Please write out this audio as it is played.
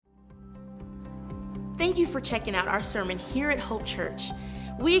Thank you for checking out our sermon here at Hope Church.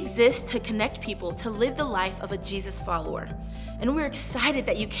 We exist to connect people to live the life of a Jesus follower. And we're excited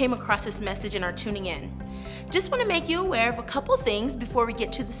that you came across this message and are tuning in. Just want to make you aware of a couple things before we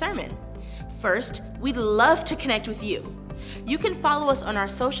get to the sermon. First, we'd love to connect with you. You can follow us on our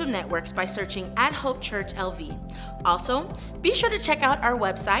social networks by searching at Hope Church LV. Also, be sure to check out our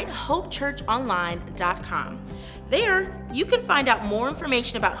website, hopechurchonline.com. There, you can find out more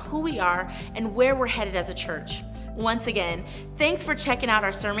information about who we are and where we're headed as a church. Once again, thanks for checking out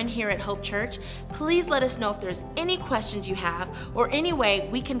our sermon here at Hope Church. Please let us know if there's any questions you have or any way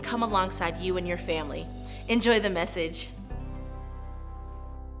we can come alongside you and your family. Enjoy the message.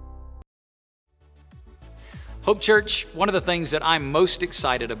 Hope Church, one of the things that I'm most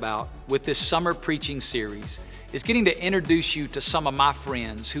excited about with this summer preaching series is getting to introduce you to some of my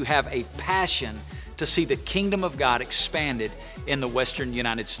friends who have a passion to see the kingdom of God expanded in the Western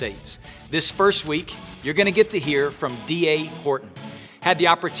United States. This first week, you're going to get to hear from D.A. Horton. Had the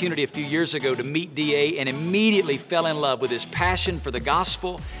opportunity a few years ago to meet D.A. and immediately fell in love with his passion for the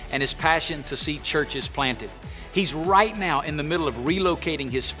gospel and his passion to see churches planted. He's right now in the middle of relocating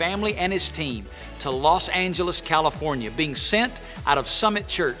his family and his team to Los Angeles, California, being sent out of Summit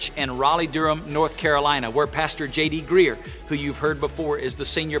Church in Raleigh-Durham, North Carolina, where Pastor J.D. Greer, who you've heard before, is the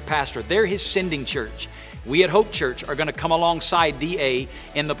senior pastor. They're his sending church. We at Hope Church are going to come alongside D.A.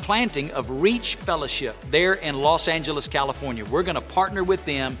 in the planting of Reach Fellowship there in Los Angeles, California. We're going to partner with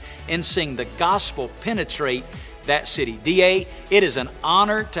them and sing the gospel penetrate that city. D.A., it is an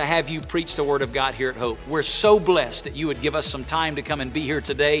honor to have you preach the Word of God here at Hope. We're so blessed that you would give us some time to come and be here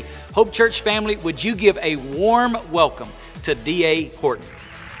today. Hope Church family, would you give a warm welcome to D.A. Horton?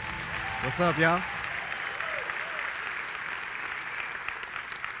 What's up, y'all?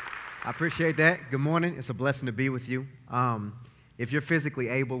 I appreciate that. Good morning. It's a blessing to be with you. If you're physically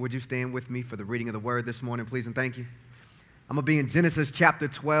able, would you stand with me for the reading of the Word this morning, please and thank you? I'm going to be in Genesis chapter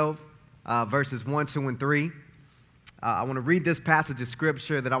 12, verses 1, 2, and 3. I want to read this passage of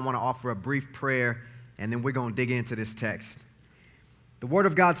Scripture, that I want to offer a brief prayer, and then we're going to dig into this text. The Word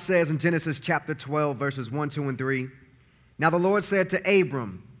of God says in Genesis chapter 12, verses 1, 2, and 3, "Now the Lord said to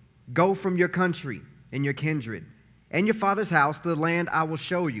Abram, go from your country and your kindred and your father's house to the land I will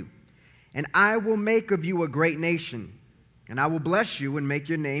show you, and I will make of you a great nation, and I will bless you and make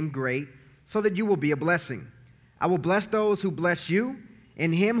your name great, so that you will be a blessing. I will bless those who bless you,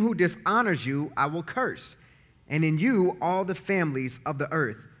 and him who dishonors you I will curse. And in you all the families of the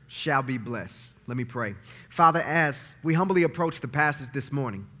earth shall be blessed." Let me pray. Father, as we humbly approach the passage this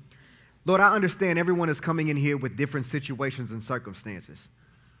morning, Lord, I understand everyone is coming in here with different situations and circumstances.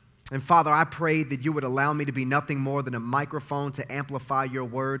 And Father, I pray that you would allow me to be nothing more than a microphone to amplify your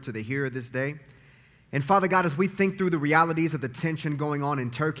word to the hearer this day. And Father God, as we think through the realities of the tension going on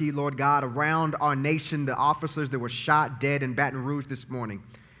in Turkey, Lord God, around our nation, the officers that were shot dead in Baton Rouge this morning,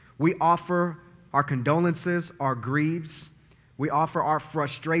 we offer our condolences, our griefs. We offer our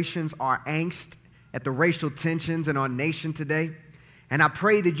frustrations, our angst at the racial tensions in our nation today. And I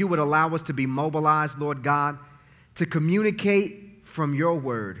pray that you would allow us to be mobilized, Lord God, to communicate from your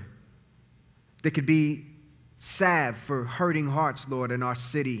word that could be salve for hurting hearts, Lord, in our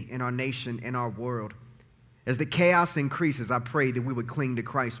city, in our nation, in our world. As the chaos increases, I pray that we would cling to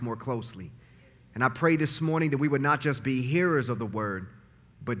Christ more closely. And I pray this morning that we would not just be hearers of the word,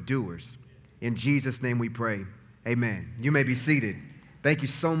 but doers. In Jesus' name we pray. Amen. You may be seated. Thank you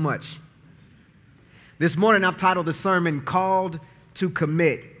so much. This morning I've titled the sermon, Called to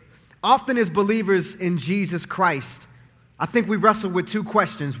Commit. Often as believers in Jesus Christ, I think we wrestle with two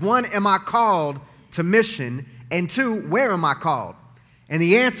questions. One, am I called to mission? And two, where am I called? And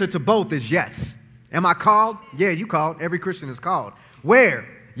the answer to both is yes. Am I called? Yeah, you called. Every Christian is called. Where?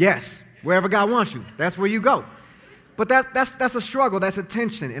 Yes. Wherever God wants you. That's where you go. But that's a struggle, that's a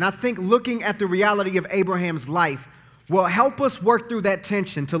tension. And I think looking at the reality of Abraham's life will help us work through that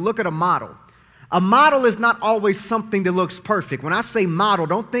tension to look at a model. A model is not always something that looks perfect. When I say model,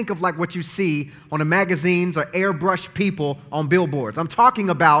 don't think of like what you see on the magazines or airbrushed people on billboards. I'm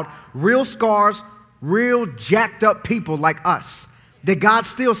talking about real scars, real jacked up people like us that God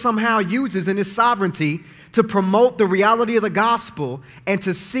still somehow uses in his sovereignty to promote the reality of the gospel and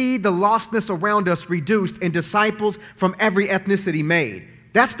to see the lostness around us reduced and disciples from every ethnicity made.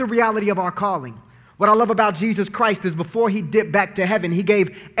 That's the reality of our calling. What I love about Jesus Christ is before he dipped back to heaven, he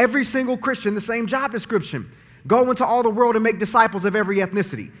gave every single Christian the same job description. Go into all the world and make disciples of every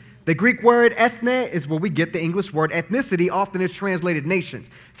ethnicity. The Greek word ethne is where we get the English word ethnicity, often is translated nations.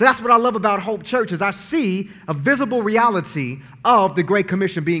 So that's what I love about Hope Church is I see a visible reality of the Great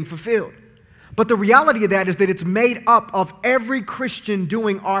Commission being fulfilled. But the reality of that is that it's made up of every Christian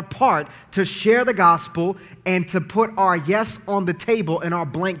doing our part to share the gospel and to put our yes on the table and our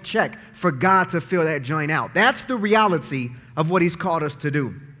blank check for God to fill that joint out. That's the reality of what he's called us to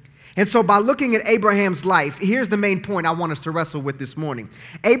do. And so by looking at Abraham's life, here's the main point I want us to wrestle with this morning.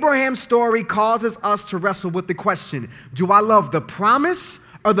 Abraham's story causes us to wrestle with the question, do I love the promise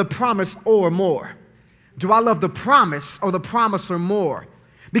or the promise or more? Do I love the promise or the promise or more?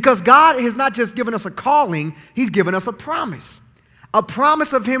 Because God has not just given us a calling, he's given us a promise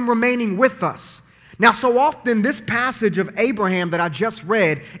of him remaining with us. Now, so often this passage of Abraham that I just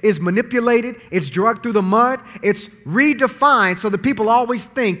read is manipulated, it's dragged through the mud, it's redefined so that people always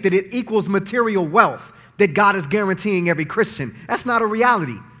think that it equals material wealth that God is guaranteeing every Christian. That's not a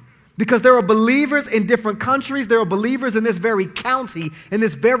reality. Because there are believers in different countries, there are believers in this very county, in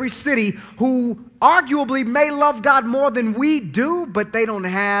this very city, who arguably may love God more than we do, but they don't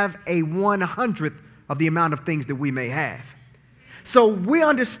have a 100th of the amount of things that we may have. So we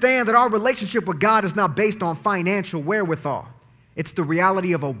understand that our relationship with God is not based on financial wherewithal. It's the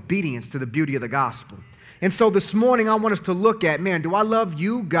reality of obedience to the beauty of the gospel. And so this morning I want us to look at, man, do I love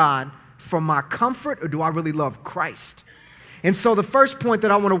you, God, for my comfort, or do I really love Christ? And so the first point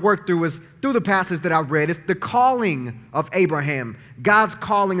that I want to work through is through the passage that I read. It's the calling of Abraham, God's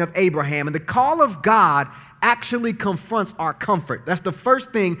calling of Abraham. And the call of God actually confronts our comfort. That's the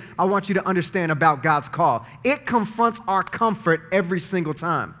first thing I want you to understand about God's call. It confronts our comfort every single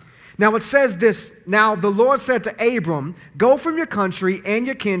time. Now it says this, now the Lord said to Abram, go from your country and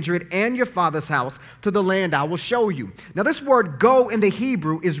your kindred and your father's house to the land I will show you. Now this word go in the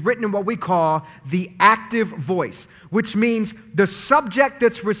Hebrew is written in what we call the active voice, which means the subject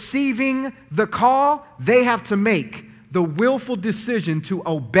that's receiving the call, they have to make the willful decision to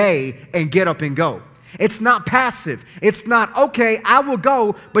obey and get up and go. It's not passive. It's not, okay, I will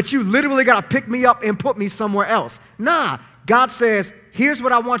go, but you literally got to pick me up and put me somewhere else. Nah. God says, here's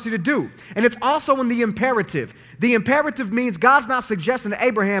what I want you to do. And it's also in the imperative. The imperative means God's not suggesting to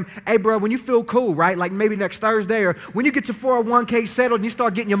Abraham, hey, bro, when you feel cool, right? Like maybe next Thursday, or when you get your 401k settled and you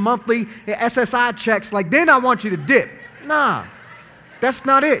start getting your monthly SSI checks, like then I want you to dip. Nah, that's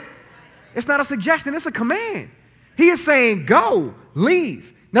not it. It's not a suggestion. It's a command. He is saying, go,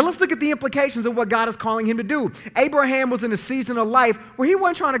 leave. Now let's look at the implications of what God is calling him to do. Abraham was in a season of life where he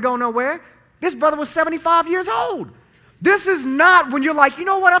wasn't trying to go nowhere. This brother was 75 years old. This is not when you're like, you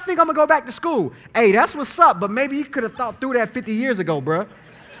know what, I think I'm going to go back to school. Hey, that's what's up, but maybe you could have thought through that 50 years ago, bruh.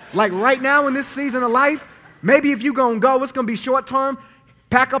 Like right now in this season of life, maybe if you're going to go, it's going to be short term.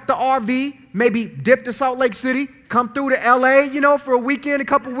 Pack up the RV, maybe dip to Salt Lake City, come through to LA, for a weekend, a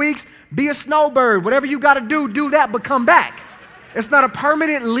couple weeks, be a snowbird. Whatever you got to do that, but come back. It's not a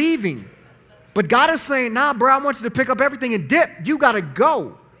permanent leaving. But God is saying, nah, bro, I want you to pick up everything and dip. You got to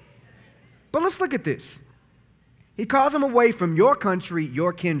go. But let's look at this. He calls him away from your country,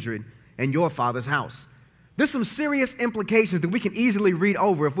 your kindred, and your father's house. There's some serious implications that we can easily read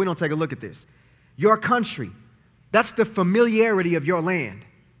over if we don't take a look at this. Your country, that's the familiarity of your land.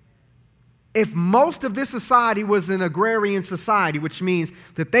 If most of this society was an agrarian society, which means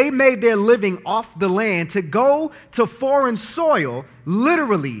that they made their living off the land, to go to foreign soil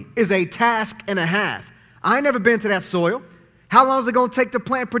literally is a task and a half. I ain't never been to that soil. How long is it going to take to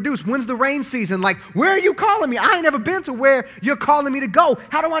plant produce? When's the rain season? Like, where are you calling me? I ain't never been to where you're calling me to go.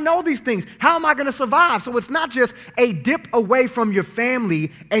 How do I know these things? How am I going to survive? So it's not just a dip away from your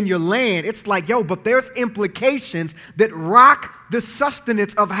family and your land. It's like, but there's implications that rock the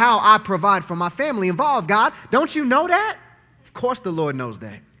sustenance of how I provide for my family involved. God, don't you know that? Of course the Lord knows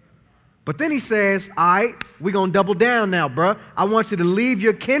that. But then he says, all right, we're going to double down now, bro. I want you to leave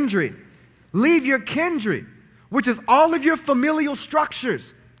your kindred. Leave your kindred, which is all of your familial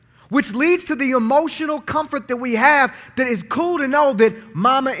structures, which leads to the emotional comfort that we have, that is cool to know that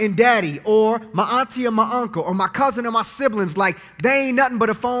mama and daddy, or my auntie and my uncle, or my cousin and my siblings, like they ain't nothing but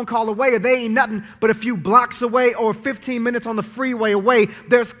a phone call away, or they ain't nothing but a few blocks away, or 15 minutes on the freeway away.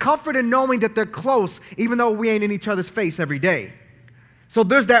 There's comfort in knowing that they're close, even though we ain't in each other's face every day. So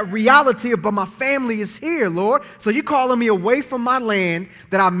there's that reality of, but my family is here, Lord. So you're calling me away from my land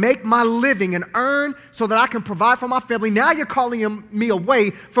that I make my living and earn so that I can provide for my family. Now you're calling me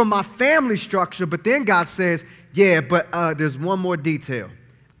away from my family structure. But then God says, but there's one more detail.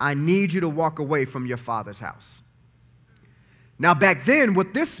 I need you to walk away from your father's house. Now back then,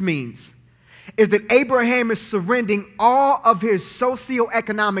 what this means is that Abraham is surrendering all of his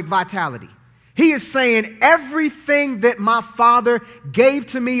socioeconomic vitality. He is saying, everything that my father gave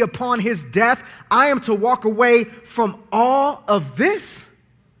to me upon his death, I am to walk away from all of this.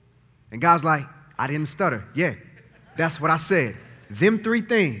 And God's like, I didn't stutter. Yeah, that's what I said. Them three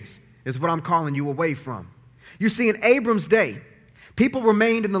things. is what I'm calling you away from. You see, in Abram's day, people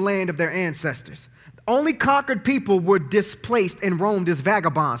remained in the land of their ancestors. Only conquered people were displaced and roamed as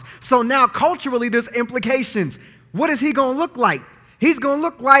vagabonds. So now culturally there's implications. What is he going to look like? He's going to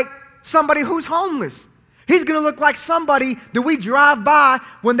look like somebody who's homeless. He's going to look like somebody that we drive by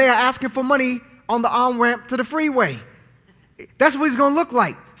when they are asking for money on the on-ramp to the freeway. That's what he's going to look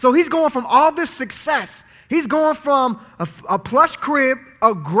like. So he's going from all this success. He's going from a plush crib,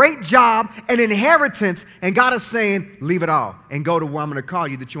 a great job, an inheritance, and God is saying, leave it all and go to where I'm going to call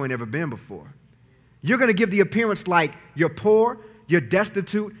you that you ain't ever been before. You're going to give the appearance like you're poor, you're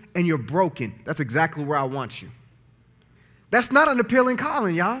destitute, and you're broken. That's exactly where I want you. That's not an appealing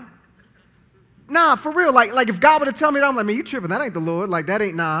calling, y'all. Nah, for real. Like if God were to tell me that, I'm like, man, you tripping. That ain't the Lord. Like, that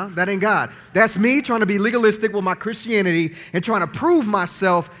ain't God. That's me trying to be legalistic with my Christianity and trying to prove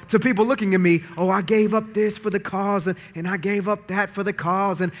myself to people looking at me. Oh, I gave up this for the cause, and I gave up that for the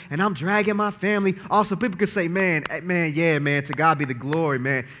cause, and I'm dragging my family. Also, people could say, man, yeah, man, to God be the glory,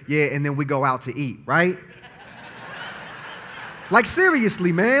 man. Yeah, and then we go out to eat, right? Like,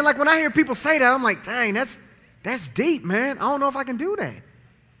 seriously, man. Like, when I hear people say that, I'm like, dang, that's deep, man. I don't know if I can do that.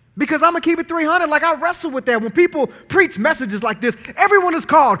 Because I'm going to keep it 300. Like, I wrestle with that. When people preach messages like this, everyone is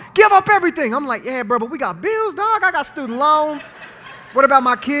called, give up everything. I'm like, yeah, bro, but we got bills, dog. I got student loans. What about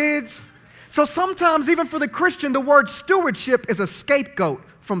my kids? So sometimes, even for the Christian, the word stewardship is a scapegoat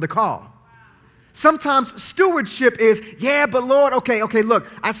from the call. Sometimes stewardship is, yeah, but Lord, okay, look,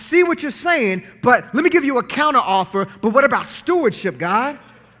 I see what you're saying, but let me give you a counter offer. But what about stewardship, God?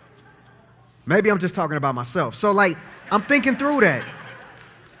 Maybe I'm just talking about myself. So, like, I'm thinking through that.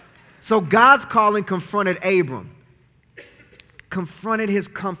 So God's calling confronted Abram, confronted his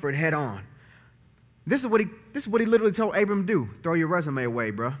comfort head on. This is what he literally told Abram to do. Throw your resume away,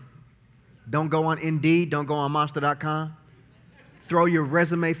 bro. Don't go on Indeed. Don't go on Monster.com. Throw your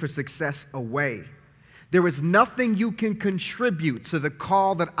resume for success away. There is nothing you can contribute to the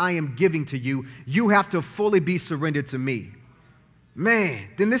call that I am giving to you. You have to fully be surrendered to me. Man,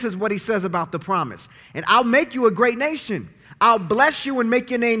 then this is what he says about the promise. And I'll make you a great nation. I'll bless you and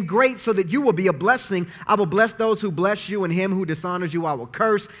make your name great so that you will be a blessing. I will bless those who bless you, and him who dishonors you I will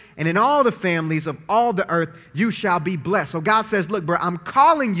curse. And in all the families of all the earth you shall be blessed. So God says, look, bro, I'm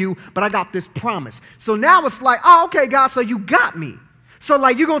calling you, but I got this promise. So now it's like, oh, okay, God, so you got me. So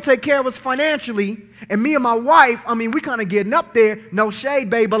like you're going to take care of us financially. And me and my wife, I mean, we kind of getting up there. No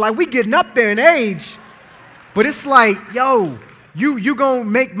shade, babe, but like we getting up there in age. But it's like, yo, you going to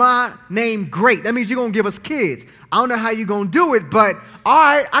make my name great. That means you're going to give us kids. I don't know how you're going to do it, but all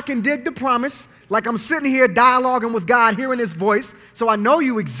right, I can dig the promise. Like I'm sitting here dialoguing with God, hearing his voice. So I know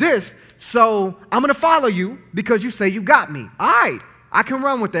you exist. So I'm going to follow you because you say you got me. All right, I can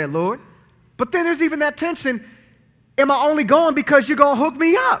run with that, Lord. But then there's even that tension. Am I only going because you're going to hook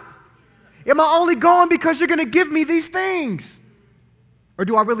me up? Am I only going because you're going to give me these things? Or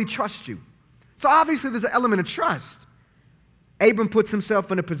do I really trust you? So obviously there's an element of trust. Abram puts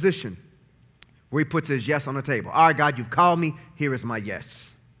himself in a position where he puts his yes on the table. All right, God, you've called me. Here is my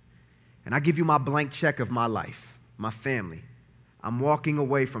yes. And I give you my blank check of my life, my family. I'm walking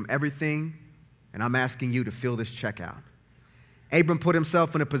away from everything, and I'm asking you to fill this check out. Abram put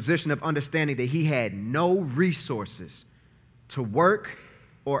himself in a position of understanding that he had no resources to work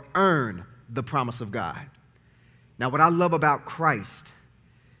or earn the promise of God. Now, what I love about Christ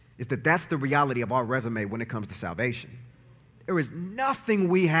is that that's the reality of our resume when it comes to salvation. There is nothing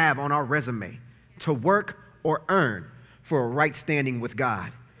we have on our resume to work or earn for a right standing with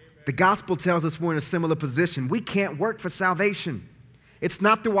God. The gospel tells us we're in a similar position. We can't work for salvation. It's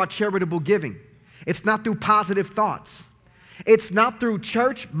not through our charitable giving. It's not through positive thoughts. It's not through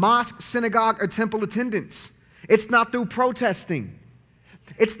church, mosque, synagogue, or temple attendance. It's not through protesting.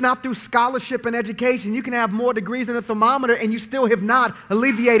 It's not through scholarship and education. You can have more degrees than a thermometer and you still have not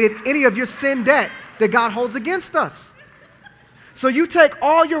alleviated any of your sin debt that God holds against us. So you take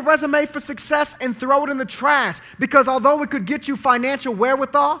all your resume for success and throw it in the trash because although it could get you financial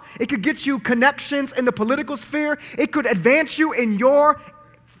wherewithal, it could get you connections in the political sphere, it could advance you in your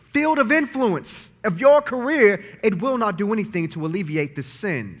field of influence of your career, it will not do anything to alleviate the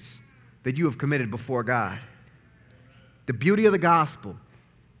sins that you have committed before God. The beauty of the gospel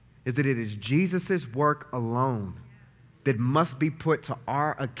is that it is Jesus' work alone that must be put to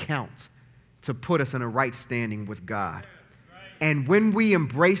our account to put us in a right standing with God. And when we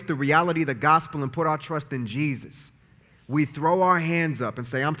embrace the reality of the gospel and put our trust in Jesus, we throw our hands up and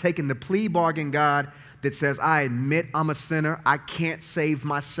say, I'm taking the plea bargain, God, that says, I admit I'm a sinner. I can't save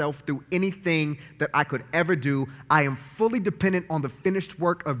myself through anything that I could ever do. I am fully dependent on the finished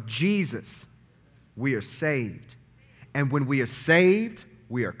work of Jesus. We are saved. And when we are saved,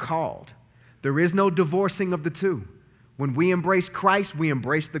 we are called. There is no divorcing of the two. When we embrace Christ, we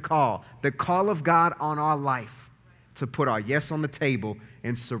embrace the call of God on our life to put our yes on the table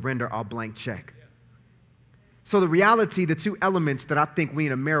and surrender our blank check. So the reality, the two elements that I think we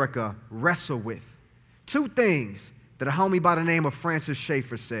in America wrestle with, two things that a homie by the name of Francis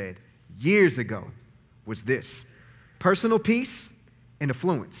Schaeffer said years ago was this: personal peace and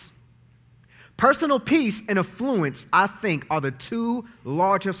affluence. Personal peace and affluence, I think, are the two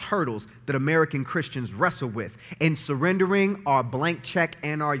largest hurdles that American Christians wrestle with in surrendering our blank check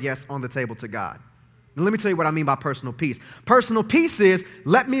and our yes on the table to God. Now, let me tell you what I mean by personal peace. Personal peace is,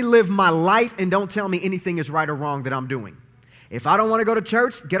 let me live my life and don't tell me anything is right or wrong that I'm doing. If I don't want to go to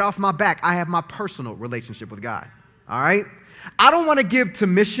church, get off my back. I have my personal relationship with God. All right? I don't want to give to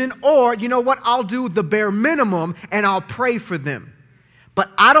mission, or you know what? I'll do the bare minimum and I'll pray for them. But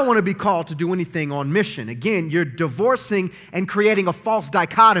I don't want to be called to do anything on mission. Again, you're divorcing and creating a false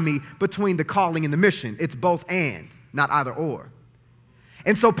dichotomy between the calling and the mission. It's both and, not either or.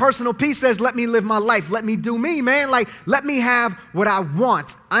 And so personal peace says, let me live my life. Let me do me, man. Like, let me have what I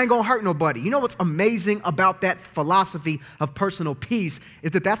want. I ain't going to hurt nobody. You know what's amazing about that philosophy of personal peace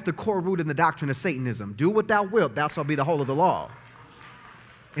is that that's the core root in the doctrine of Satanism. Do what thou wilt, thou shalt be the whole of the law.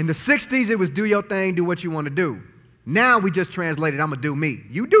 In the 60s, it was do your thing, do what you want to do. Now we just translated, I'm going to do me.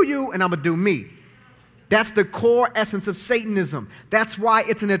 You do you, and I'm going to do me. That's the core essence of Satanism. That's why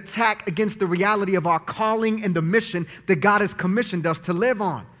it's an attack against the reality of our calling and the mission that God has commissioned us to live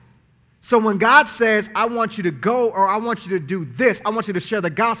on. So when God says, I want you to go, or I want you to do this, I want you to share the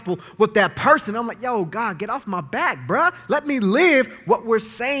gospel with that person, I'm like, yo, God, get off my back, bruh. Let me live what we're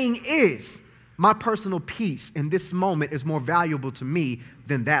saying is. My personal peace in this moment is more valuable to me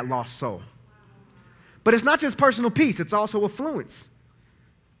than that lost soul. But it's not just personal peace, it's also affluence.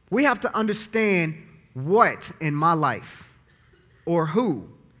 We have to understand what in my life or who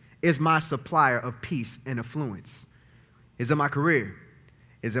is my supplier of peace and affluence. Is it my career?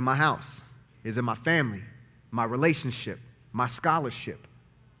 Is it my house? Is it my family? My relationship? My scholarship?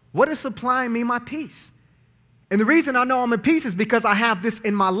 What is supplying me my peace? And the reason I know I'm in peace is because I have this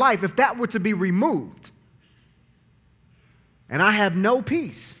in my life. If that were to be removed and I have no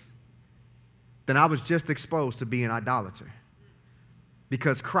peace, then I was just exposed to being an idolater.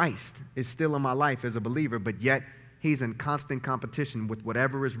 Because Christ is still in my life as a believer, but yet he's in constant competition with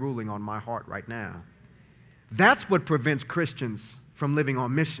whatever is ruling on my heart right now. That's what prevents Christians from living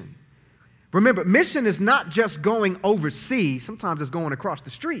on mission. Remember, mission is not just going overseas. Sometimes it's going across the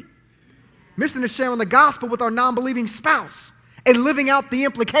street. Mission is sharing the gospel with our non-believing spouse and living out the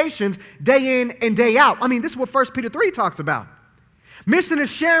implications day in and day out. I mean, this is what 1 Peter 3 talks about. Mission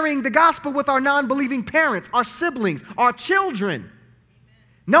is sharing the gospel with our non-believing parents, our siblings, our children.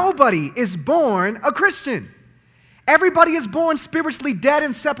 Nobody is born a Christian. Everybody is born spiritually dead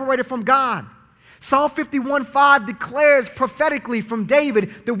and separated from God. Psalm 51:5 declares prophetically from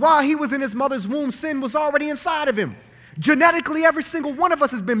David that while he was in his mother's womb, sin was already inside of him. Genetically, every single one of us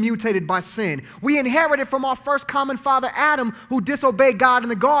has been mutated by sin. We inherited from our first common father, Adam, who disobeyed God in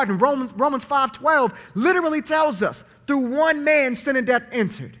the garden. Romans 5:12 literally tells us, through one man, sin and death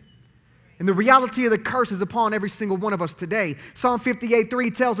entered. And the reality of the curse is upon every single one of us today. Psalm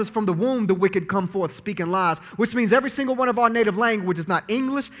 58:3 tells us, from the womb the wicked come forth speaking lies, which means every single one of our native language is not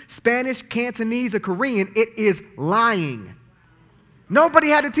English, Spanish, Cantonese, or Korean. It is lying. Nobody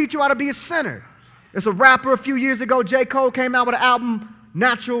had to teach you how to be a sinner. There's a rapper a few years ago, J. Cole, came out with an album,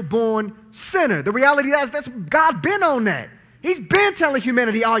 Natural Born Sinner. The reality is that's God been on that. He's been telling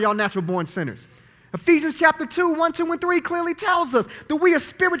humanity, all y'all natural born sinners. Ephesians chapter 2, 1, 2, and 3 clearly tells us that we are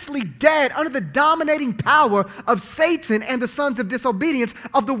spiritually dead under the dominating power of Satan and the sons of disobedience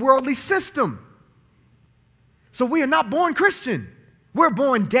of the worldly system. So we are not born Christian. We're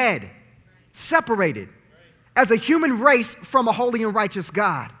born dead, separated as a human race from a holy and righteous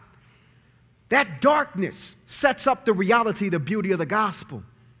God. That darkness sets up the reality, the beauty of the gospel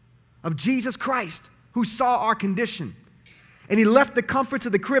of Jesus Christ, who saw our condition. And he left the comforts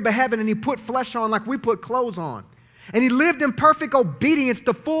of the crib of heaven and he put flesh on like we put clothes on. And he lived in perfect obedience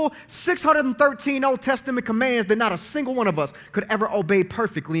to full 613 Old Testament commands that not a single one of us could ever obey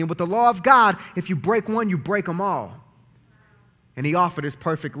perfectly. And with the law of God, if you break one, you break them all. And he offered his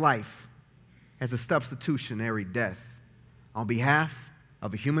perfect life as a substitutionary death on behalf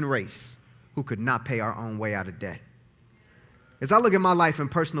of a human race who could not pay our own way out of debt. As I look at my life in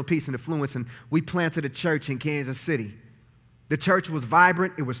personal peace and affluence, and we planted a church in Kansas City. The church was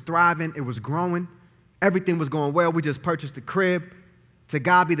vibrant, it was thriving, it was growing. Everything was going well. We just purchased a crib. To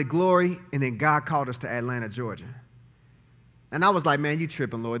God be the glory. And then God called us to Atlanta, Georgia. And I was like, man, you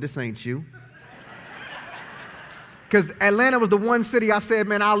tripping, Lord. This ain't you. Because Atlanta was the one city I said,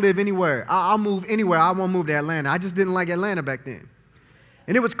 man, I'll live anywhere. I'll move anywhere. I won't move to Atlanta. I just didn't like Atlanta back then.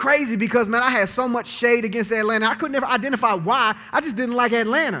 And it was crazy because, man, I had so much shade against Atlanta. I could never identify why. I just didn't like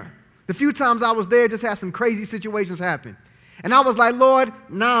Atlanta. The few times I was there, just had some crazy situations happen. And I was like, Lord,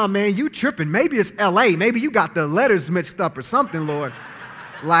 nah, man, you tripping. Maybe it's L.A. Maybe you got the letters mixed up or something, Lord.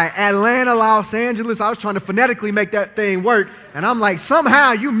 Like Atlanta, Los Angeles. I was trying to phonetically make that thing work. And I'm like,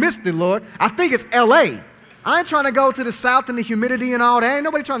 somehow you missed it, Lord. I think it's L.A. I ain't trying to go to the south and the humidity and all that. Ain't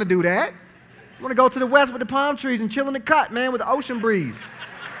nobody trying to do that. I want to go to the west with the palm trees and chill in the cut, man, with the ocean breeze.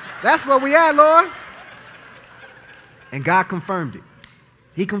 That's where we at, Lord. And God confirmed it.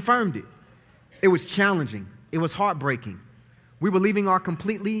 He confirmed it. It was challenging. It was heartbreaking. We were leaving our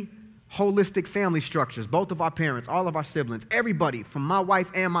completely holistic family structures. Both of our parents, all of our siblings, everybody from my wife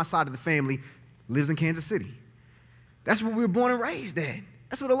and my side of the family lives in Kansas City. That's where we were born and raised at.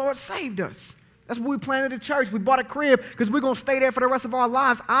 That's where the Lord saved us. That's where we planted a church. We bought a crib because we're going to stay there for the rest of our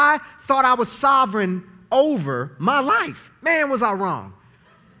lives. I thought I was sovereign over my life. Man, was I wrong.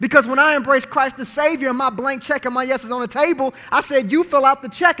 Because when I embraced Christ the Savior and my blank check and my yes is on the table, I said, you fill out the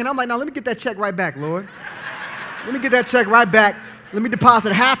check. And I'm like, now let me get that check right back, Lord. Let me get that check right back. Let me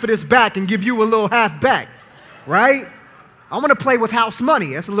deposit half of this back and give you a little half back, right? I want to play with house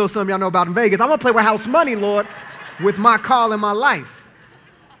money. That's a little something y'all know about in Vegas. I want to play with house money, Lord, with my call in my life.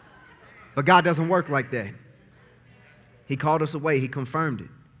 But God doesn't work like that. He called us away. He confirmed it.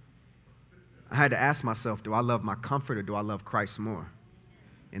 I had to ask myself, do I love my comfort or do I love Christ more?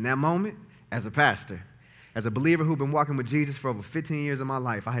 In that moment, as a pastor, as a believer who'd been walking with Jesus for over 15 years of my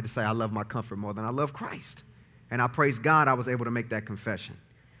life, I had to say I love my comfort more than I love Christ. And I praise God I was able to make that confession.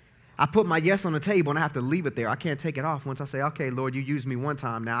 I put my yes on the table and I have to leave it there. I can't take it off once I say, okay, Lord, you used me one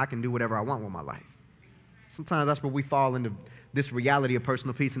time. Now I can do whatever I want with my life. Sometimes that's where we fall into this reality of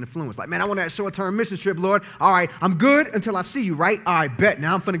personal peace and influence. Like, man, I want that short-term mission trip, Lord. All right, I'm good until I see you, right? All right, bet.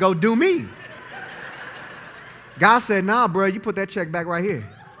 Now I'm finna go do me. God said, nah, bro, you put that check back right here.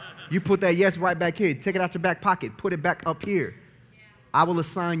 You put that yes right back here. Take it out your back pocket. Put it back up here. I will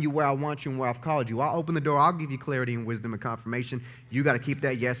assign you where I want you and where I've called you. I'll open the door. I'll give you clarity and wisdom and confirmation. You got to keep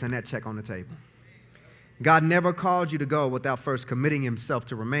that yes and that check on the table. God never called you to go without first committing himself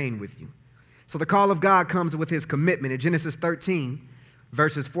to remain with you. So the call of God comes with his commitment. In Genesis 13,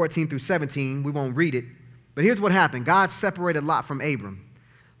 verses 14 through 17, we won't read it, but here's what happened. God separated Lot from Abram.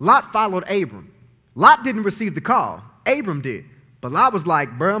 Lot followed Abram. Lot didn't receive the call. Abram did. But Lot was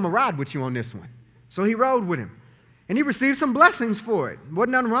like, bro, I'm going to ride with you on this one. So he rode with him. And he received some blessings for it.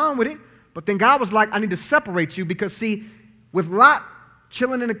 Wasn't nothing wrong with it. But then God was like, I need to separate you because, see, with Lot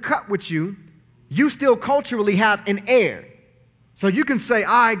chilling in a cut with you, you still culturally have an heir. So you can say,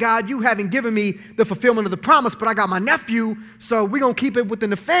 all right, God, you haven't given me the fulfillment of the promise, but I got my nephew, so we're going to keep it within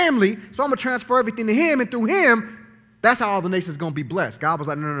the family, so I'm going to transfer everything to him, and through him, that's how all the nations are going to be blessed. God was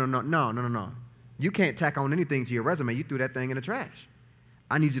like, no. You can't tack on anything to your resume. You threw that thing in the trash.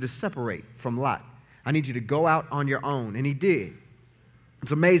 I need you to separate from Lot. I need you to go out on your own, and he did.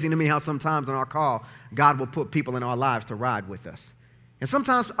 It's amazing to me how sometimes on our call, God will put people in our lives to ride with us. And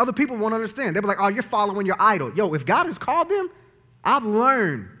sometimes other people won't understand. They'll be like, oh, you're following your idol. Yo, if God has called them, I've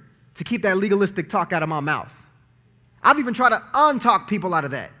learned to keep that legalistic talk out of my mouth. I've even tried to untalk people out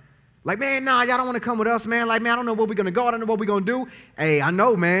of that. Like, man, nah, y'all don't want to come with us, man. Like, man, I don't know where we're going to go. I don't know what we're going to do. Hey, I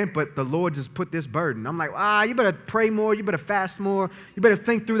know, man, but the Lord just put this burden. I'm like, you better pray more. You better fast more. You better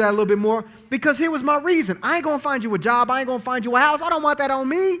think through that a little bit more. Because here was my reason. I ain't going to find you a job. I ain't going to find you a house. I don't want that on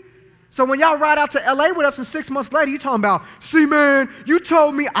me. So when y'all ride out to L.A. with us and 6 months later, you talking about, see, man, you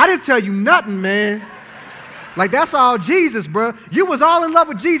told me. I didn't tell you nothing, man. Like, that's all Jesus, bro. You was all in love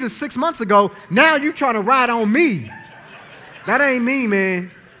with Jesus 6 months ago. Now you trying to ride on me. That ain't me, man.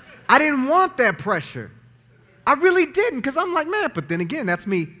 I didn't want that pressure. I really didn't, because I'm like, man, but then again, that's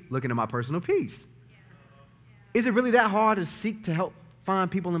me looking at my personal peace. Is it really that hard to seek to help find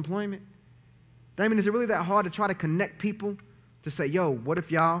people employment? I mean, is it really that hard to try to connect people to say, yo, what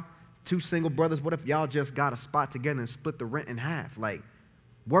if y'all, two single brothers, what if y'all just got a spot together and split the rent in half? Like,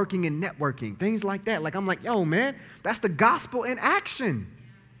 working and networking, things like that. Like, I'm like, yo, man, that's the gospel in action.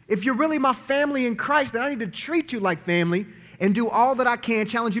 If you're really my family in Christ, then I need to treat you like family and do all that I can,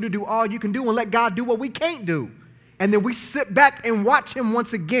 challenge you to do all you can do, and let God do what we can't do. And then we sit back and watch him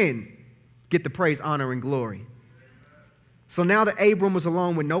once again get the praise, honor, and glory. So now that Abram was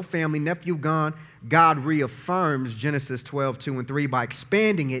alone with no family, nephew gone, God reaffirms Genesis 12, 2 and 3 by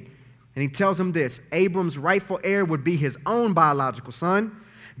expanding it. And he tells him this: Abram's rightful heir would be his own biological son.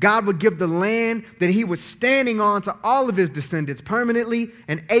 God would give the land that he was standing on to all of his descendants permanently,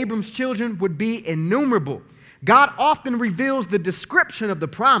 and Abram's children would be innumerable. God often reveals the description of the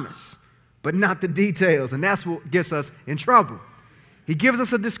promise, but not the details, and that's what gets us in trouble. He gives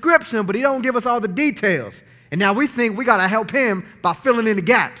us a description, but he don't give us all the details. And now we think we got to help him by filling in the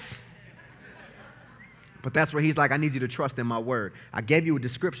gaps. But that's where he's like, I need you to trust in my word. I gave you a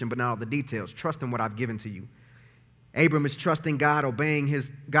description, but not all the details. Trust in what I've given to you. Abram is trusting God, obeying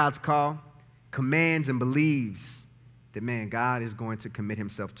God's call, commands and believes that, man, God is going to commit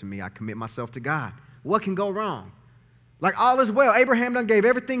himself to me. I commit myself to God. What can go wrong? Like, all is well. Abraham done gave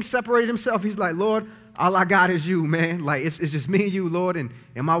everything, separated himself. He's like, Lord, all I got is you, man. Like, it's just me and you, Lord, and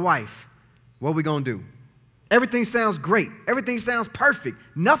my wife. What are we going to do? Everything sounds great. Everything sounds perfect.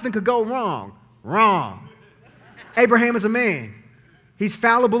 Nothing could go wrong. Wrong. Abraham is a man. He's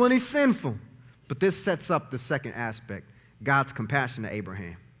fallible and he's sinful. But this sets up the second aspect, God's compassion to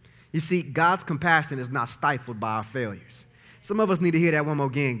Abraham. You see, God's compassion is not stifled by our failures. Some of us need to hear that one more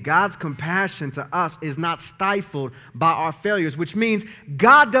again. God's compassion to us is not stifled by our failures, which means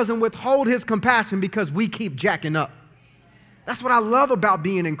God doesn't withhold his compassion because we keep jacking up. That's what I love about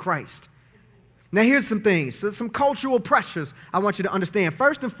being in Christ. Now, here's some things, some cultural pressures I want you to understand.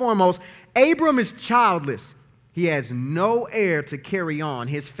 First and foremost, Abram is childless. He has no heir to carry on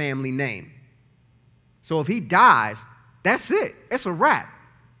his family name. So if he dies, that's it. It's a wrap.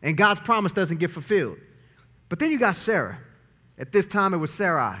 And God's promise doesn't get fulfilled. But then you got Sarah. At this time, it was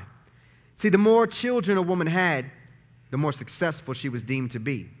Sarai. See, the more children a woman had, the more successful she was deemed to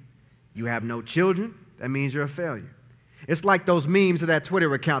be. You have no children, that means you're a failure. It's like those memes of that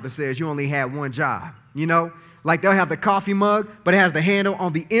Twitter account that says you only had one job, you know? Like they'll have the coffee mug, but it has the handle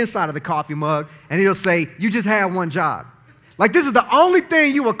on the inside of the coffee mug, and it'll say, you just had one job. Like this is the only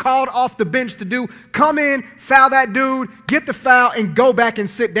thing you were called off the bench to do. Come in, foul that dude, get the foul, and go back and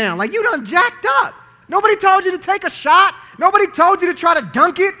sit down. Like you done jacked up. Nobody told you to take a shot. Nobody told you to try to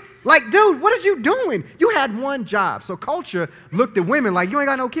dunk it. Like, dude, what are you doing? You had one job. So culture looked at women like, you ain't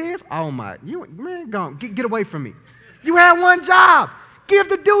got no kids? Oh my, man, go on, get away from me. You had one job. Give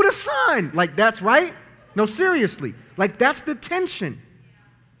the dude a son. Like, that's right. No, seriously. Like, that's the tension.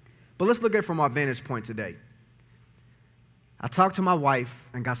 But let's look at it from our vantage point today. I talked to my wife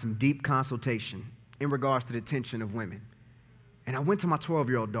and got some deep consultation in regards to the tension of women. And I went to my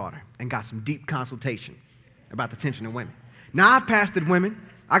 12-year-old daughter and got some deep consultation about the tension of women. Now, I've pastored women.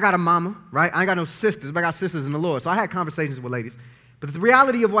 I got a mama, right? I ain't got no sisters, but I got sisters in the Lord. So I had conversations with ladies. But the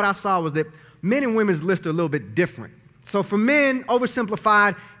reality of what I saw was that men and women's lists are a little bit different. So for men,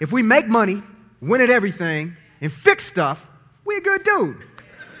 oversimplified, if we make money, win at everything, and fix stuff, we a good dude.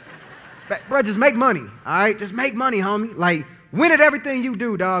 Bro, just make money, all right? Just make money, homie. Like, win at everything you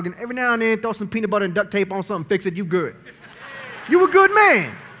do, dog. And every now and then, throw some peanut butter and duct tape on something, fix it, you good. You a good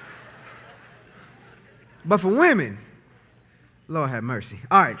man. But for women, Lord have mercy.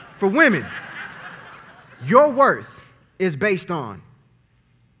 All right, for women, your worth is based on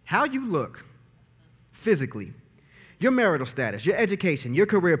how you look physically, your marital status, your education, your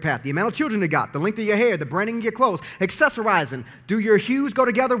career path, the amount of children you got, the length of your hair, the branding of your clothes, accessorizing, do your hues go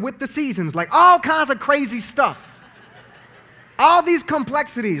together with the seasons, like all kinds of crazy stuff. All these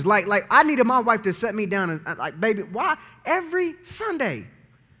complexities, like I needed my wife to set me down and like, baby, why? Every Sunday,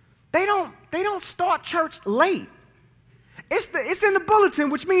 they don't start church late. It's in the bulletin,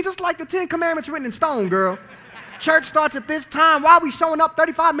 which means it's like the 10 Commandments written in stone, girl. Church starts at this time. Why are we showing up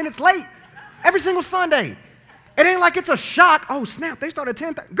 35 minutes late every single Sunday? It ain't like it's a shock. Oh, snap, they start at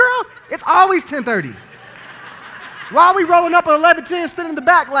 10:30. Girl, it's always 10:30. Why are we rolling up at 11:10, sitting in the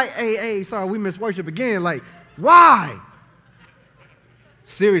back like, hey, sorry, we missed worship again. Like, why?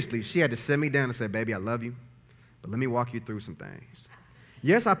 Seriously, she had to sit me down and say, baby, I love you, but let me walk you through some things.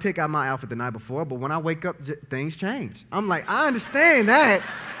 Yes, I pick out my outfit the night before, but when I wake up, things change. I'm like, I understand that,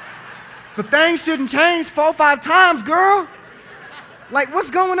 but things shouldn't change 4 or 5 times, girl. Like,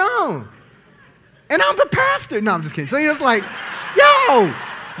 what's going on? And I'm the pastor. No, I'm just kidding. So it's like, yo,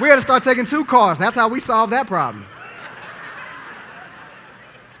 we had to start taking 2 cars. That's how we solved that problem.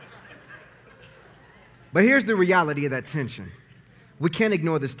 But here's the reality of that tension. We can't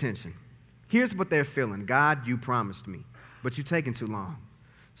ignore this tension. Here's what they're feeling. God, you promised me, but you're taking too long.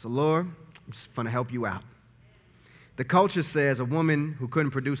 So, Lord, I'm just going to help you out. The culture says a woman who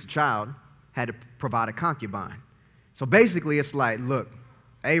couldn't produce a child had to provide a concubine. So basically, it's like, look,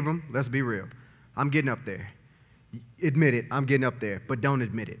 Abram, let's be real. I'm getting up there. Admit it, I'm getting up there, but don't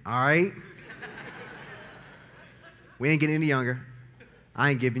admit it, all right? We ain't getting any younger.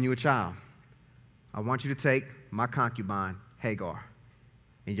 I ain't giving you a child. I want you to take my concubine, Hagar,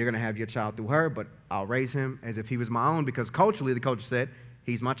 and you're going to have your child through her, but I'll raise him as if he was my own because culturally, the culture said,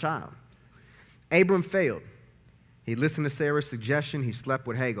 he's my child. Abram failed. He listened to Sarah's suggestion. He slept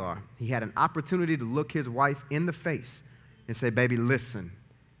with Hagar. He had an opportunity to look his wife in the face and say, baby, listen,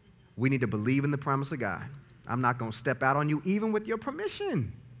 We need to believe in the promise of God. I'm not going to step out on you even with your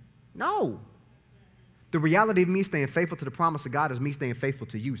permission. No. The reality of me staying faithful to the promise of God is me staying faithful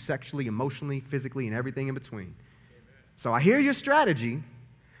to you sexually, emotionally, physically, and everything in between. So I hear your strategy,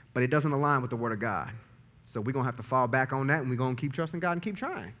 but it doesn't align with the Word of God. So we're going to have to fall back on that, and we're going to keep trusting God and keep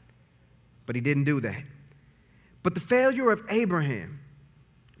trying. But he didn't do that. But the failure of Abraham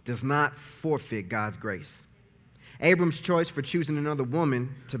does not forfeit God's grace. Abram's choice for choosing another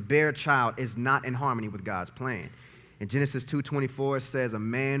woman to bear a child is not in harmony with God's plan. In Genesis 2:24, it says, a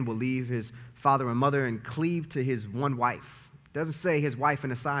man will leave his father and mother and cleave to his one wife. It doesn't say his wife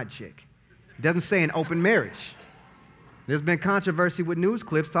and a side chick. It doesn't say an open marriage. There's been controversy with news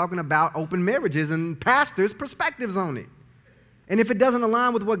clips talking about open marriages and pastors' perspectives on it. And if it doesn't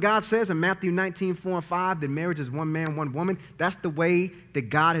align with what God says in Matthew 19:4-5, that marriage is one man, one woman, that's the way that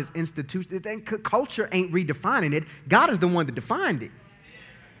God has instituted it. Culture ain't redefining it. God is the one that defined it.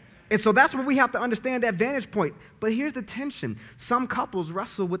 And so that's where we have to understand that vantage point. But here's the tension. Some couples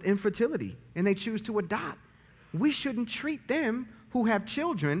wrestle with infertility, and they choose to adopt. We shouldn't treat them who have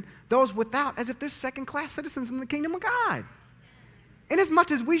children, those without, as if they're second-class citizens in the kingdom of God. And as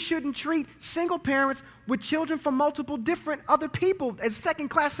much as we shouldn't treat single parents with children from multiple different other people as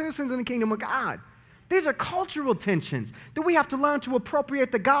second-class citizens in the kingdom of God. These are cultural tensions that we have to learn to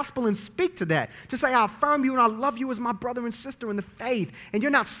appropriate the gospel and speak to that. To say, I affirm you and I love you as my brother and sister in the faith. And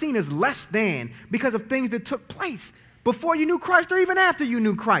you're not seen as less than because of things that took place before you knew Christ or even after you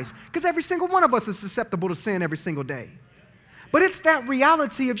knew Christ. Because every single one of us is susceptible to sin every single day. But it's that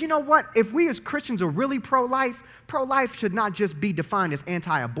reality of, you know what? If we as Christians are really pro-life should not just be defined as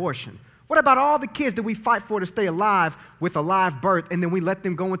anti-abortion. What about all the kids that we fight for to stay alive with a live birth and then we let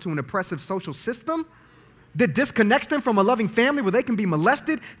them go into an oppressive social system that disconnects them from a loving family where they can be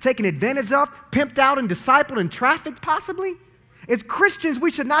molested, taken advantage of, pimped out and discipled and trafficked possibly? As Christians,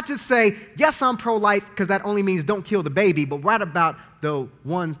 we should not just say, yes, I'm pro-life because that only means don't kill the baby, but what about the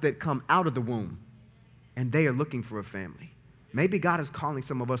ones that come out of the womb and they are looking for a family? Maybe God is calling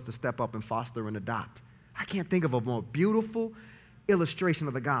some of us to step up and foster and adopt. I can't think of a more beautiful illustration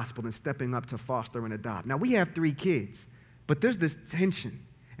of the gospel than stepping up to foster and adopt. Now, we have 3 kids, but there's this tension.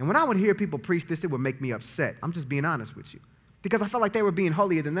 And when I would hear people preach this, it would make me upset. I'm just being honest with you. Because I felt like they were being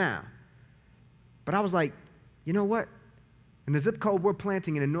holier than thou. But I was like, you know what? In the zip code we're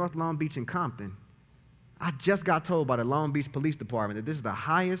planting in North Long Beach and Compton, I just got told by the Long Beach Police Department that this is the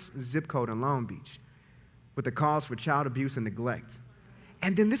highest zip code in Long Beach with the calls for child abuse and neglect.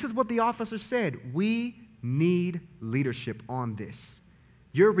 And then this is what the officer said. We need leadership on this.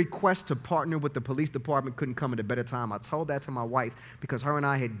 Your request to partner with the police department couldn't come at a better time. I told that to my wife because her and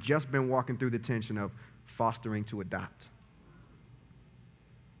I had just been walking through the tension of fostering to adopt.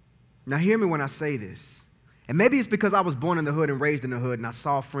 Now hear me when I say this. And maybe it's because I was born in the hood and raised in the hood and I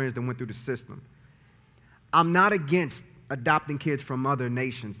saw friends that went through the system. I'm not against adopting kids from other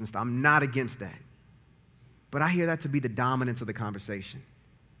nations and stuff. I'm not against that. But I hear that to be the dominance of the conversation.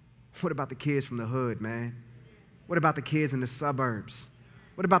 What about the kids from the hood, man? What about the kids in the suburbs?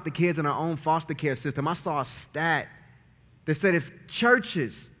 What about the kids in our own foster care system? I saw a stat that said if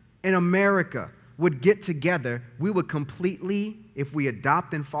churches in America would get together, we would completely, if we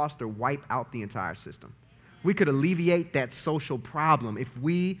adopt and foster, wipe out the entire system. We could alleviate that social problem if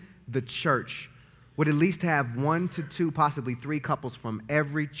we, the church, would at least have 1 to 2, possibly 3 couples from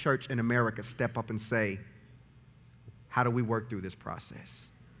every church in America step up and say, how do we work through this process?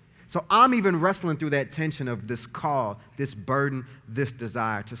 So I'm even wrestling through that tension of this call, this burden, this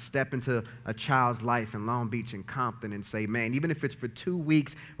desire to step into a child's life in Long Beach and Compton and say, man, even if it's for 2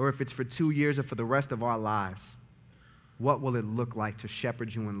 weeks or if it's for 2 years or for the rest of our lives, what will it look like to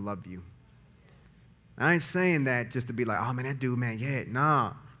shepherd you and love you? I ain't saying that just to be like, oh, man, that dude, man, yeah,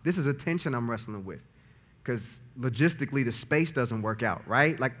 nah. This is a tension I'm wrestling with because logistically the space doesn't work out,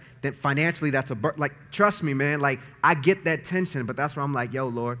 right? Like that financially that's like, trust me, man, like I get that tension, but that's where I'm like, yo,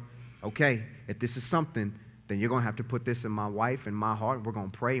 Lord, okay, if this is something, then you're going to have to put this in my wife and my heart. We're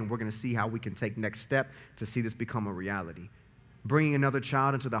going to pray, and we're going to see how we can take next step to see this become a reality. Bringing another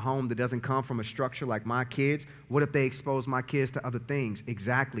child into the home that doesn't come from a structure like my kids, what if they expose my kids to other things?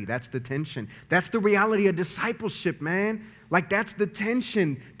 Exactly, that's the tension. That's the reality of discipleship, man. Like that's the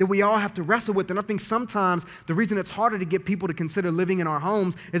tension that we all have to wrestle with. And I think sometimes the reason it's harder to get people to consider living in our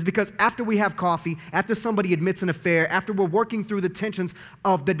homes is because after we have coffee, after somebody admits an affair, after we're working through the tensions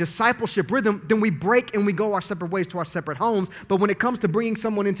of the discipleship rhythm, then we break and we go our separate ways to our separate homes. But when it comes to bringing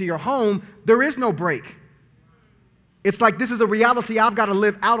someone into your home, there is no break. It's like this is a reality I've got to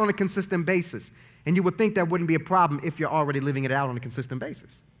live out on a consistent basis. And you would think that wouldn't be a problem if you're already living it out on a consistent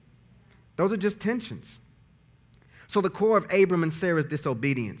basis. Those are just tensions. So the core of Abram and Sarah's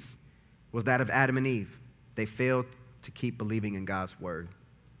disobedience was that of Adam and Eve. They failed to keep believing in God's word.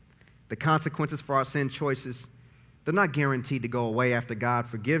 The consequences for our sin choices, they're not guaranteed to go away after God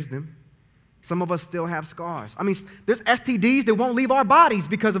forgives them. Some of us still have scars. I mean, there's STDs that won't leave our bodies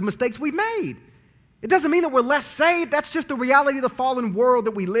because of mistakes we've made. It doesn't mean that we're less saved. That's just the reality of the fallen world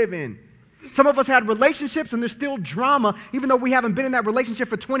that we live in. Some of us had relationships and there's still drama, even though we haven't been in that relationship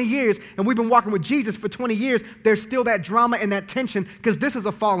for 20 years and we've been walking with Jesus for 20 years, there's still that drama and that tension because this is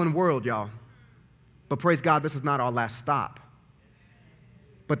a fallen world, y'all. But praise God, this is not our last stop.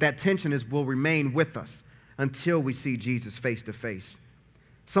 But that tension will remain with us until we see Jesus face to face.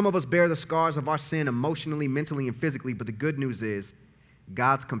 Some of us bear the scars of our sin emotionally, mentally, and physically, but the good news is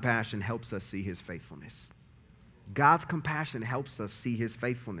God's compassion helps us see his faithfulness. God's compassion helps us see his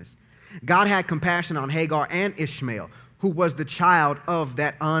faithfulness. God had compassion on Hagar and Ishmael, who was the child of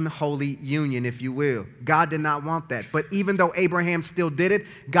that unholy union, if you will. God did not want that. But even though Abraham still did it,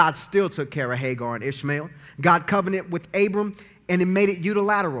 God still took care of Hagar and Ishmael. God covenanted with Abram, and it made it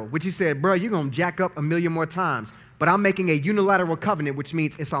unilateral, which he said, bro, you're going to jack up a million more times. But I'm making a unilateral covenant, which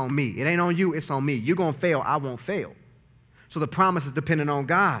means it's on me. It ain't on you, it's on me. You're going to fail, I won't fail. So the promise is dependent on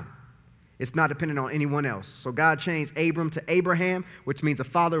God. It's not dependent on anyone else. So God changed Abram to Abraham, which means a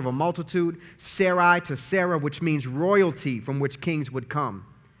father of a multitude. Sarai to Sarah, which means royalty from which kings would come.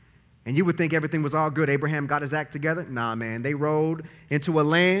 And you would think everything was all good. Abraham got his act together. Nah, man. They rode into a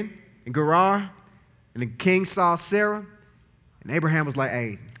land in Gerar, and the king saw Sarah. And Abraham was like,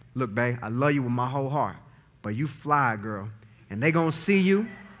 hey, look, babe, I love you with my whole heart. But you fly, girl. And they going to see you.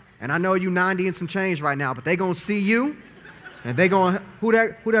 And I know you 90 and some change right now, but they going to see you. And they going, who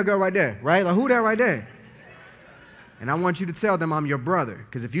that girl right there, right? Like, who that right there? And I want you to tell them I'm your brother.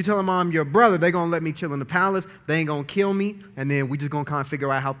 Because if you tell them I'm your brother, they're going to let me chill in the palace. They ain't going to kill me. And then we just going to kind of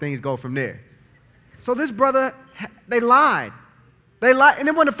figure out how things go from there. So this brother, they lied. They lied. And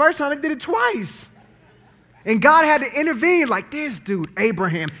it wasn't the first time. They did it twice. And God had to intervene like, this dude,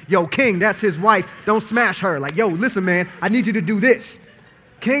 Abraham, yo, king, that's his wife. Don't smash her. Like, yo, listen, man, I need you to do this.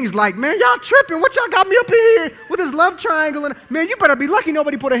 King's like, man, y'all tripping. What y'all got me up here with this love triangle? And man, you better be lucky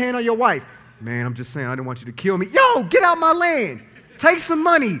nobody put a hand on your wife. Man, I'm just saying, I didn't want you to kill me. Yo, get out my land. Take some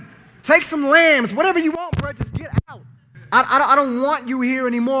money. Take some lambs. Whatever you want, bro, just get out. I don't want you here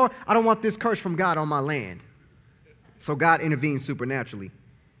anymore. I don't want this curse from God on my land. So God intervened supernaturally.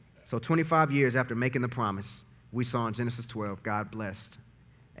 So 25 years after making the promise, we saw in Genesis 12, God blessed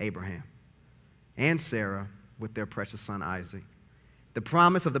Abraham and Sarah with their precious son Isaac. The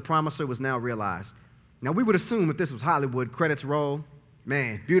promise of the promiser was now realized. Now, we would assume if this was Hollywood, credits roll.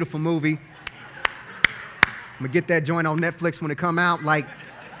 Man, beautiful movie. I'm going to get that joint on Netflix when it come out. Like,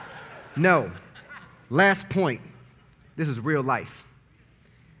 no. Last point. This is real life.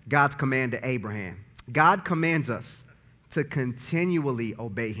 God's command to Abraham. God commands us to continually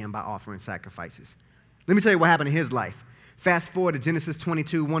obey him by offering sacrifices. Let me tell you what happened in his life. Fast forward to Genesis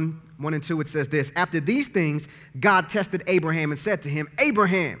 22, 1 and 2, it says this. After these things, God tested Abraham and said to him,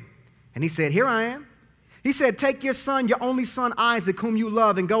 Abraham. And he said, here I am. He said, take your son, your only son Isaac, whom you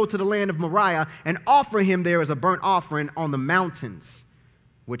love, and go to the land of Moriah and offer him there as a burnt offering on the mountains,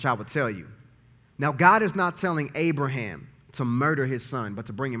 which I will tell you. Now, God is not telling Abraham to murder his son, but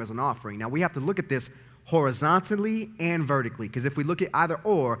to bring him as an offering. Now, we have to look at this horizontally and vertically, because if we look at either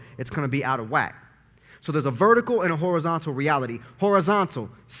or, it's going to be out of whack. So there's a vertical and a horizontal reality. Horizontal,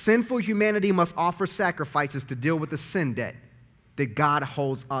 sinful humanity must offer sacrifices to deal with the sin debt that God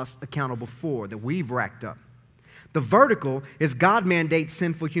holds us accountable for, that we've racked up. The vertical is God mandates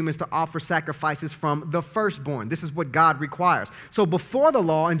sinful humans to offer sacrifices from the firstborn. This is what God requires. So before the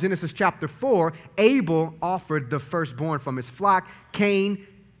law in Genesis chapter 4, Abel offered the firstborn from his flock. Cain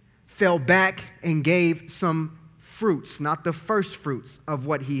fell back and gave some fruits, not the first fruits of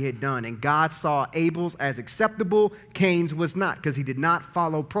what he had done. And God saw Abel's as acceptable, Cain's was not, because he did not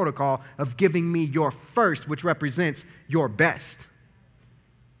follow protocol of giving me your first, which represents your best.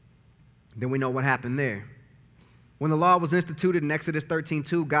 Then we know what happened there. When the law was instituted in Exodus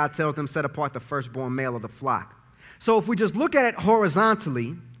 13:2, God tells them, set apart the firstborn male of the flock. So if we just look at it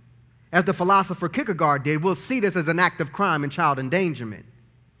horizontally, as the philosopher Kierkegaard did, we'll see this as an act of crime and child endangerment.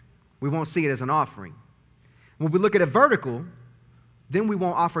 We won't see it as an offering. When we look at it vertical, then we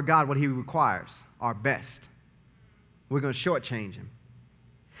won't offer God what he requires, our best. We're going to shortchange him.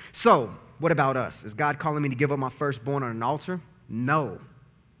 So, what about us? Is God calling me to give up my firstborn on an altar? No.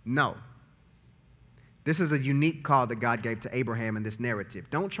 No. This is a unique call that God gave to Abraham in this narrative.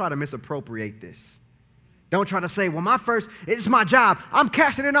 Don't try to misappropriate this. Don't try to say, well, it's my job. I'm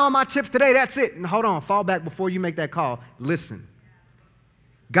cashing in all my chips today. That's it. And hold on, fall back before you make that call. Listen.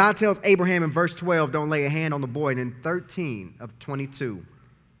 God tells Abraham in verse 12, don't lay a hand on the boy. And in 13 of 22,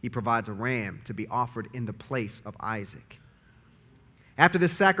 He provides a ram to be offered in the place of Isaac. After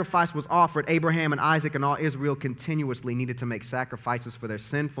this sacrifice was offered, Abraham and Isaac and all Israel continuously needed to make sacrifices for their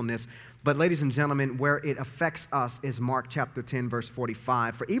sinfulness. But ladies and gentlemen, where it affects us is Mark chapter 10, verse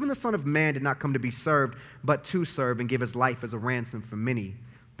 45. For even the Son of Man did not come to be served, but to serve and give his life as a ransom for many.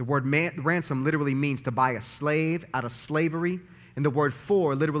 The word ransom literally means to buy a slave out of slavery. And the word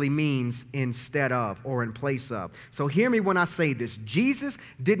for literally means instead of or in place of. So hear me when I say this. Jesus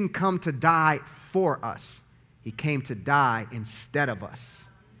didn't come to die for us. He came to die instead of us.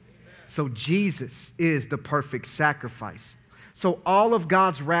 So Jesus is the perfect sacrifice. So all of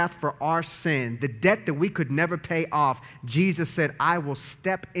God's wrath for our sin, the debt that we could never pay off, Jesus said, I will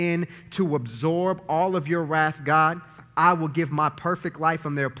step in to absorb all of your wrath, God. I will give my perfect life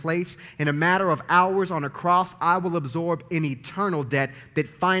in their place. In a matter of hours on a cross, I will absorb an eternal debt that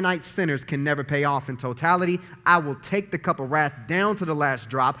finite sinners can never pay off in totality. I will take the cup of wrath down to the last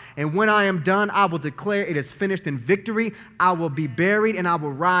drop. And when I am done, I will declare it is finished in victory. I will be buried and I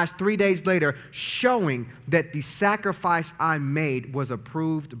will rise 3 days later, showing that the sacrifice I made was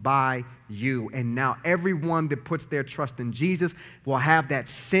approved by you. And now everyone that puts their trust in Jesus will have that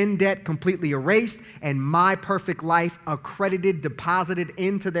sin debt completely erased and my perfect life accredited, deposited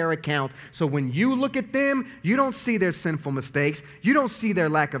into their account. So when you look at them, you don't see their sinful mistakes. You don't see their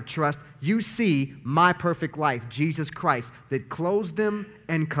lack of trust. You see my perfect life, Jesus Christ, that clothes them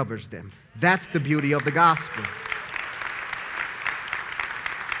and covers them. That's the beauty of the gospel.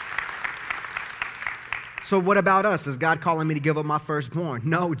 So what about us? Is God calling me to give up my firstborn?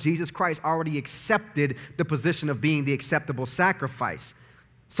 No, Jesus Christ already accepted the position of being the acceptable sacrifice.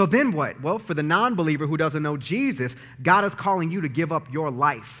 So then what? Well, for the non-believer who doesn't know Jesus, God is calling you to give up your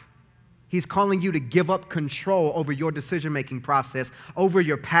life. He's calling you to give up control over your decision-making process, over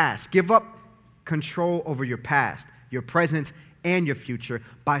your past. Give up control over your past, your present, and your future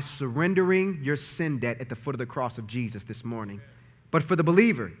by surrendering your sin debt at the foot of the cross of Jesus this morning. But for the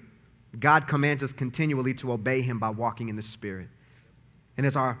believer, God commands us continually to obey him by walking in the Spirit. And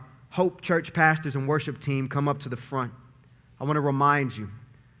as our Hope Church pastors and worship team come up to the front, I want to remind you,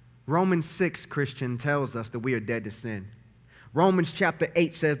 Romans 6, Christian, tells us that we are dead to sin. Romans chapter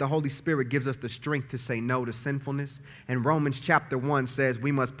 8 says the Holy Spirit gives us the strength to say no to sinfulness. And Romans chapter 1 says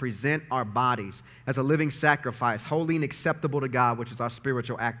we must present our bodies as a living sacrifice, holy and acceptable to God, which is our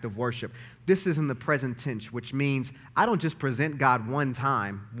spiritual act of worship. This is in the present tense, which means I don't just present God one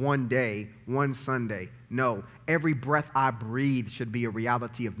time, one day, one Sunday. No, every breath I breathe should be a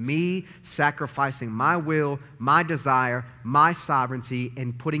reality of me sacrificing my will, my desire, my sovereignty,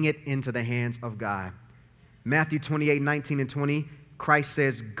 and putting it into the hands of God. Matthew 28, 19 and 20, Christ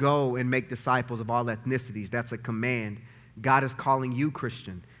says, go and make disciples of all ethnicities. That's a command. God is calling you,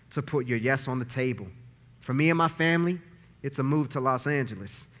 Christian, to put your yes on the table. For me and my family, it's a move to Los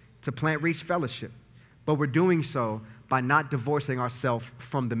Angeles to plant Reach Fellowship. But we're doing so by not divorcing ourselves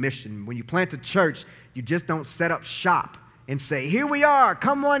from the mission. When you plant a church, you just don't set up shop and say, here we are,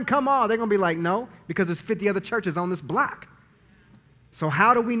 come on, come on. They're going to be like, no, because there's 50 other churches on this block. So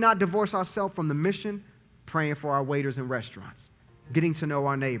how do we not divorce ourselves from the mission? Praying for our waiters in restaurants, getting to know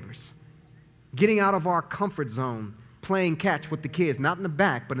our neighbors, getting out of our comfort zone, playing catch with the kids, not in the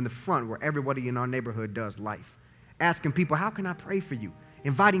back, but in the front where everybody in our neighborhood does life. Asking people, how can I pray for you?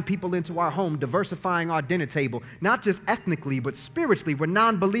 Inviting people into our home, diversifying our dinner table, not just ethnically, but spiritually, where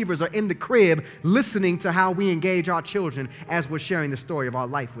non-believers are in the crib listening to how we engage our children as we're sharing the story of our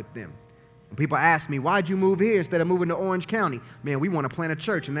life with them. When people ask me, why'd you move here instead of moving to Orange County? Man, we want to plant a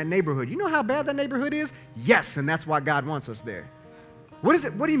church in that neighborhood. You know how bad that neighborhood is? Yes, and that's why God wants us there. What is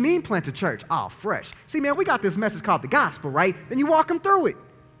it? What do you mean plant a church? Oh, fresh. See, man, we got this message called the gospel, right? Then you walk them through it.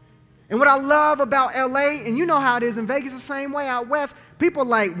 And what I love about LA, and you know how it is in Vegas the same way out west, people are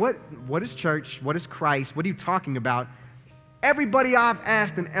like, what is church? What is Christ? What are you talking about? Everybody I've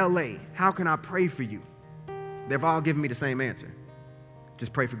asked in LA, how can I pray for you? They've all given me the same answer.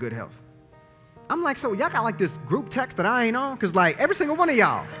 Just pray for good health. I'm like, so y'all got like this group text that I ain't on? Because like every single one of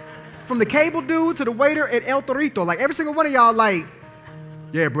y'all, from the cable dude to the waiter at El Torito, like every single one of y'all like,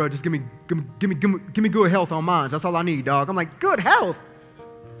 yeah, bro, just give me good health on mine. That's all I need, dog. I'm like, good health?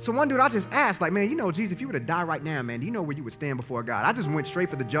 So one dude, I just asked, like, man, you know, Jesus, if you were to die right now, man, do you know where you would stand before God? I just went straight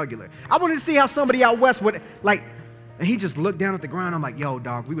for the jugular. I wanted to see how somebody out west would, like, and he just looked down at the ground. I'm like, yo,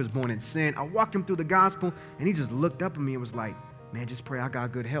 dog, we was born in sin. I walked him through the gospel, and he just looked up at me and was like, man, just pray I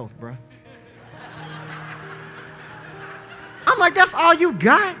got good health, bro. I'm like, that's all you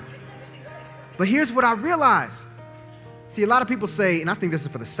got? But here's what I realized. See, a lot of people say, and I think this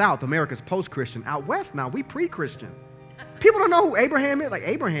is for the South, America's post-Christian. Out west now, we pre-Christian. People don't know who Abraham is. Like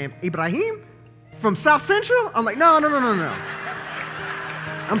Ibrahim from South Central? I'm like, no.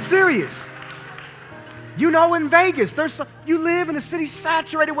 I'm serious. You know, in Vegas, you live in a city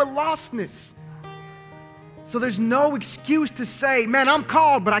saturated with lostness. So there's no excuse to say, man, I'm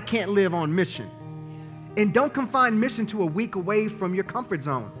called, but I can't live on mission. And don't confine mission to a week away from your comfort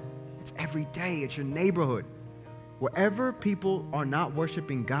zone. It's every day. It's your neighborhood. Wherever people are not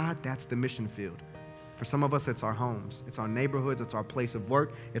worshiping God, that's the mission field. For some of us, it's our homes. It's our neighborhoods. It's our place of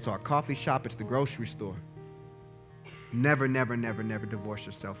work. It's our coffee shop. It's the grocery store. Never, never, never, never divorce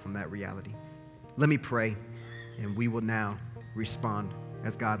yourself from that reality. Let me pray, and we will now respond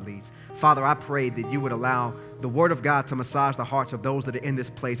as God leads. Father, I pray that you would allow the word of God to massage the hearts of those that are in this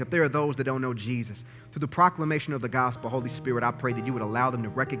place. If there are those that don't know Jesus, through the proclamation of the gospel, Holy Spirit, I pray that you would allow them to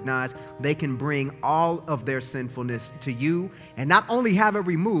recognize they can bring all of their sinfulness to you and not only have it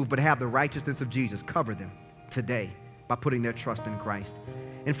removed, but have the righteousness of Jesus cover them today by putting their trust in Christ.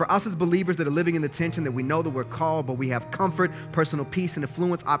 And for us as believers that are living in the tension that we know that we're called, but we have comfort, personal peace, and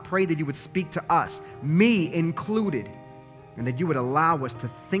influence, I pray that you would speak to us, me included, and that you would allow us to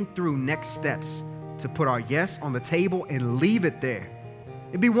think through next steps to put our yes on the table and leave it there.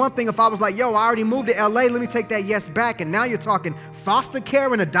 It'd be one thing if I was like, yo, I already moved to LA, let me take that yes back. And now you're talking foster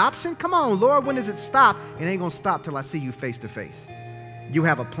care and adoption? Come on, Lord, when does it stop? It ain't gonna stop till I see you face to face. You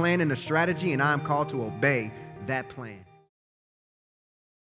have a plan and a strategy, and I'm called to obey that plan.